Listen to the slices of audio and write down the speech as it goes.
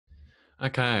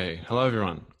Okay, hello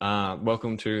everyone.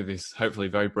 Welcome to this hopefully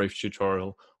very brief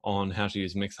tutorial on how to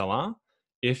use Mixlr.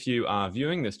 If you are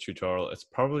viewing this tutorial, it's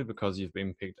probably because you've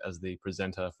been picked as the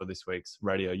presenter for this week's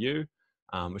Radio U,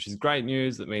 which is great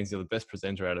news. That means you're the best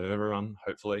presenter out of everyone,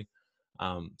 hopefully.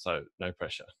 So no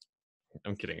pressure.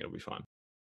 I'm kidding, it'll be fine.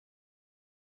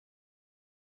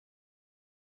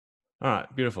 All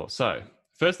right, beautiful. So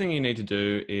first thing you need to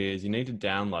do is you need to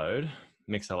download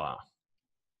Mixlr.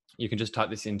 You can just type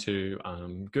this into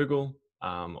Google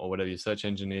or whatever your search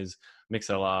engine is,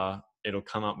 Mixlr. It'll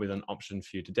come up with an option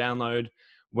for you to download.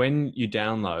 When you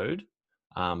download,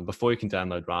 before you can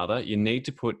download rather, you need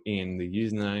to put in the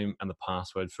username and the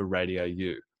password for Radio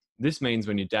U. This means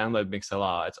when you download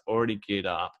Mixlr, it's already geared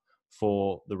up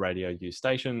for the Radio U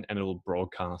station and it will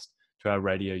broadcast to our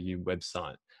Radio U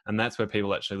website. And that's where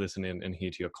people actually listen in and hear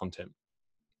your content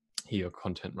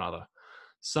rather.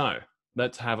 So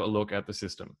let's have a look at the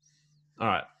system. All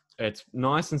right, it's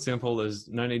nice and simple. There's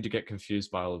no need to get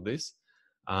confused by all of this.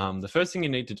 The first thing you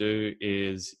need to do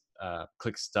is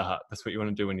click start. That's what you want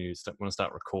to do when you want to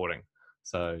start recording.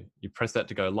 So you press that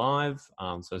to go live.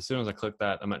 So as soon as I click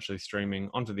that, I'm actually streaming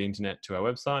onto the internet to our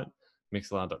website,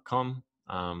 mixlr.com,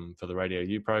 for the Radio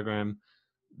U program.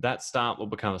 That start will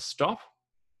become a stop.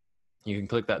 You can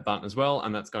click that button as well,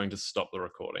 and that's going to stop the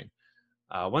recording.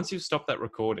 Once you've stopped that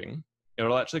recording,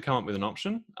 it'll actually come up with an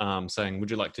option saying, would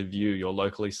you like to view your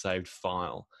locally saved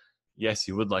file? Yes,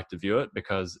 you would like to view it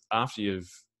because after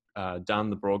you've done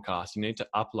the broadcast, you need to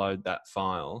upload that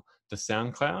file to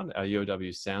SoundCloud, our UOW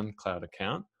SoundCloud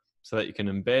account, so that you can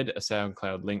embed a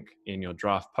SoundCloud link in your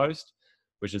draft post,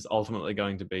 which is ultimately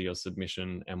going to be your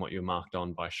submission and what you marked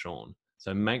on by Sean.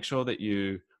 So make sure that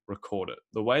you record it.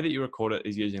 The way that you record it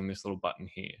is using this little button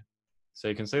here. So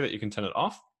you can see that you can turn it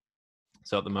off.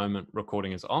 So at the moment,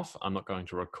 recording is off. I'm not going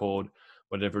to record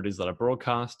whatever it is that I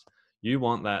broadcast. You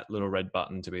want that little red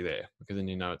button to be there because then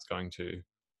you know it's going to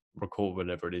record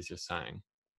whatever it is you're saying.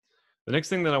 The next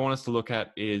thing that I want us to look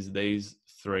at is these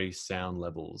three sound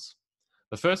levels.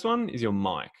 The first one is your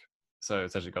mic. So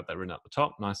it's actually got that written up the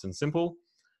top, nice and simple.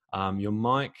 Your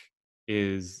mic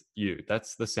is you.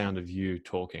 That's the sound of you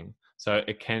talking. So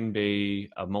it can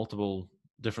be multiple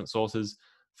different sources.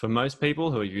 For most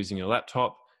people who are using your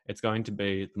laptop, it's going to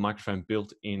be the microphone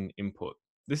built-in input.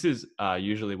 This is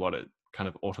usually what it kind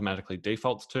of automatically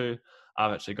defaults to.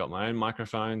 I've actually got my own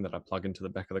microphone that I plug into the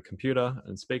back of the computer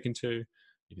and speak into.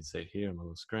 You can see it here on my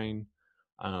little screen.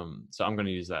 So I'm going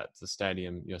to use that. It's a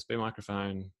Stadium USB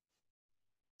microphone.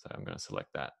 So I'm going to select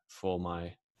that for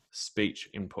my speech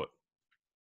input.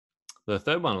 The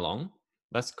third one along,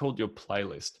 that's called your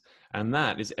playlist. And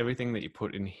that is everything that you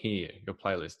put in here, your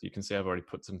playlist. You can see I've already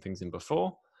put some things in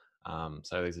before.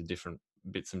 So these are different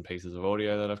bits and pieces of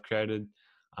audio that I've created.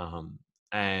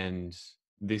 And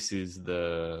this is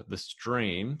the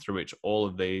stream through which all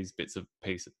of these bits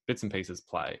and pieces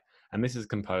play. And this is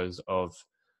composed of,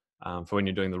 for when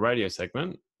you're doing the radio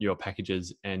segment, your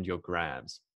packages and your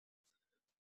grabs.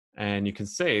 And you can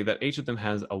see that each of them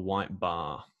has a white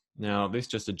bar. Now, this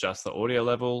just adjusts the audio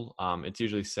level. It's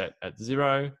usually set at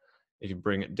 0. If you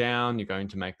bring it down, you're going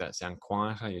to make that sound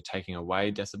quieter. You're taking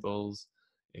away decibels.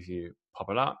 If you pop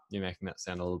it up, you're making that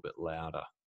sound a little bit louder.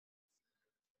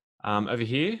 Over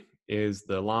here is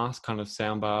the last kind of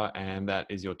soundbar, and that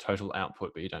is your total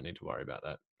output, but you don't need to worry about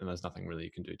that. And there's nothing really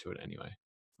you can do to it anyway,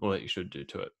 or that you should do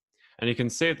to it. And you can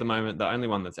see at the moment, the only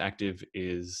one that's active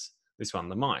is this one,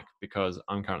 the mic, because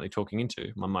I'm currently talking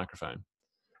into my microphone.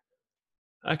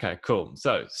 Okay, cool.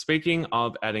 So speaking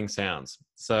of adding sounds,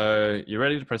 so you're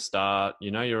ready to press start, you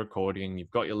know you're recording,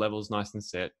 you've got your levels nice and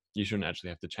set. You shouldn't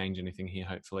actually have to change anything here,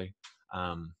 hopefully.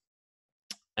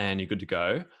 And you're good to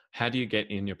go. How do you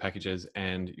get in your packages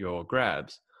and your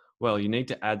grabs? Well, you need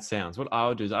to add sounds. What I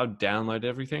would do is I would download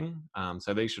everything.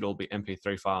 So these should all be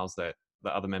MP3 files that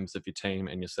the other members of your team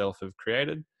and yourself have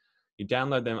created. You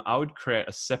download them. I would create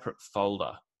a separate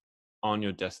folder on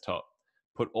your desktop,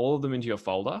 put all of them into your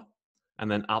folder, and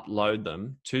then upload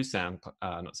them to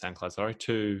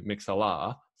to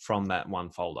Mixlr from that one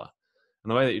folder. And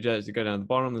the way that you do it is you go down to the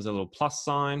bottom, there's a little plus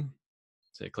sign.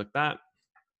 So you click that,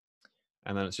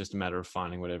 and then it's just a matter of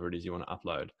finding whatever it is you want to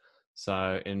upload.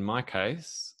 So in my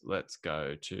case, let's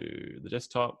go to the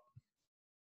desktop.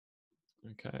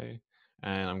 Okay,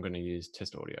 and I'm going to use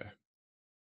test audio.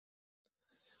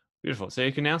 Beautiful. So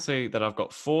you can now see that I've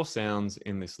got 4 sounds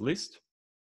in this list.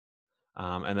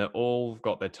 And they're all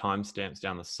got their timestamps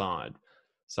down the side.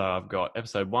 So I've got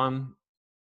episode 1,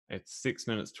 it's 6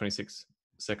 minutes, 26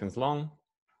 seconds long.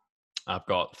 I've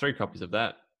got 3 copies of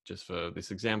that just for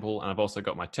this example. And I've also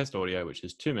got my test audio, which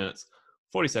is 2 minutes,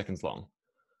 40 seconds long.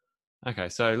 Okay,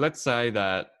 so let's say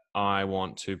that I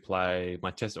want to play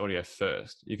my test audio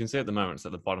first, you can see at the moment it's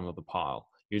at the bottom of the pile.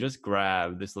 You just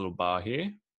grab this little bar here,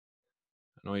 and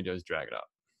all you do is drag it up.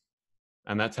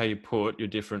 And that's how you put your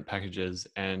different packages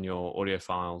and your audio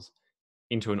files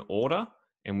into an order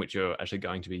in which you're actually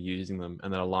going to be using them,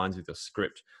 and that aligns with your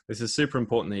script. This is super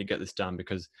important that you get this done,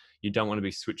 because you don't want to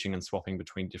be switching and swapping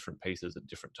between different pieces at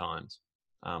different times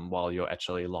while you're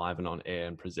actually live and on air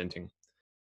and presenting.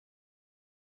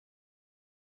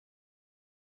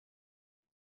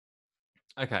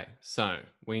 Okay, so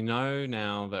we know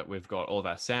now that we've got all of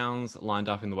our sounds lined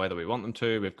up in the way that we want them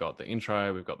to. We've got the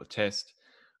intro, we've got the test,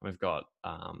 we've got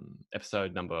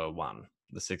episode number 1,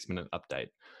 the 6-minute update.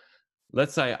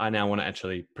 Let's say I now want to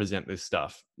actually present this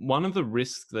stuff. One of the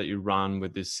risks that you run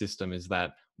with this system is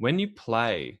that when you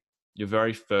play your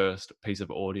very first piece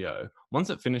of audio, once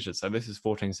it finishes, so this is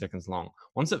 14 seconds long,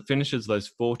 once it finishes those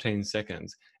 14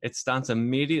 seconds, it starts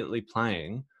immediately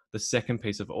playing the second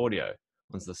piece of audio.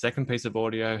 Once the second piece of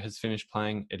audio has finished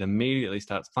playing, it immediately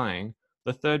starts playing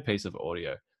the third piece of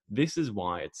audio. This is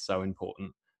why it's so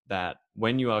important that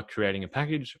when you are creating a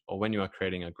package or when you are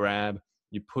creating a grab,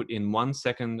 you put in 1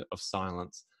 second of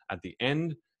silence at the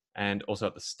end and also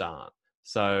at the start.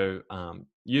 So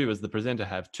you as the presenter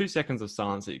have 2 seconds of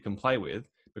silence that you can play with,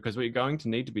 because what you're going to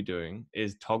need to be doing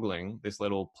is toggling this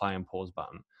little play and pause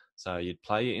button. So you'd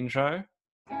play your intro.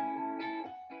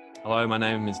 Hello, my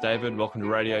name is David. Welcome to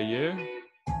Radio U.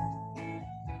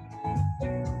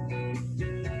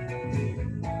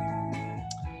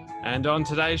 And on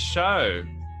today's show,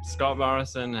 Scott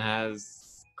Morrison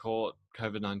has caught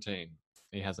COVID-19.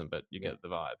 He hasn't, but you get the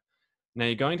vibe. Now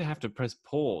you're going to have to press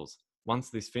pause once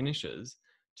this finishes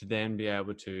to then be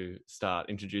able to start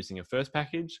introducing your first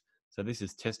package. So this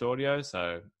is test audio.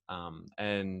 So,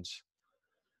 and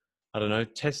I don't know,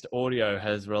 Test Audio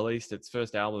has released its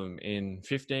first album in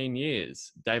 15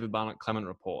 years. David Barnett Clement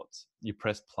reports. You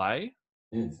press play.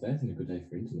 Yeah, today's been a good day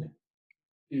for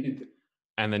internet.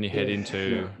 And then you head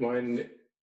into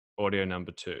audio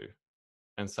number 2,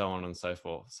 and so on and so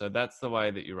forth. So that's the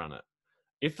way that you run it.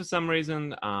 If for some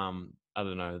reason, I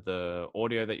don't know, the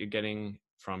audio that you're getting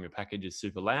from your package is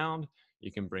super loud,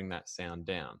 you can bring that sound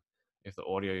down. If the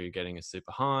audio you're getting is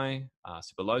super high,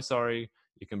 super low, sorry,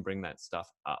 you can bring that stuff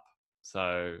up.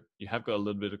 So you have got a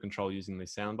little bit of control using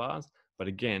these sound bars, but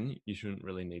again, you shouldn't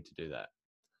really need to do that.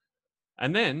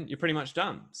 And then you're pretty much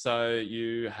done. So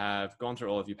you have gone through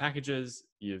all of your packages,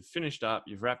 you've finished up,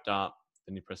 you've wrapped up,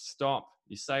 then you press stop,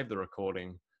 you save the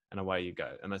recording, and away you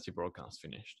go. And that's your broadcast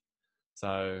finished.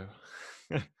 So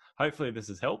hopefully this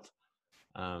has helped.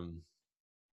 I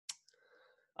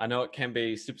know it can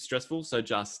be super stressful, so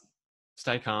just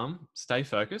stay calm, stay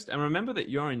focused, and remember that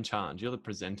you're in charge. You're the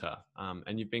presenter,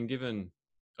 and you've been given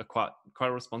quite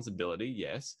a responsibility,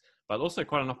 yes, but also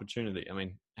quite an opportunity. I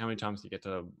mean, how many times do you get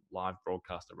to live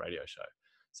broadcast a radio show?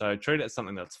 So treat it as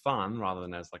something that's fun rather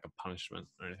than as like a punishment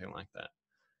or anything like that.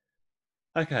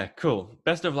 Okay, cool.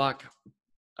 Best of luck.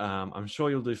 I'm sure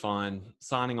you'll do fine.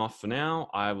 Signing off for now.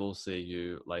 I will see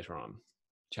you later on.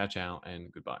 Ciao, ciao,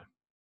 and goodbye.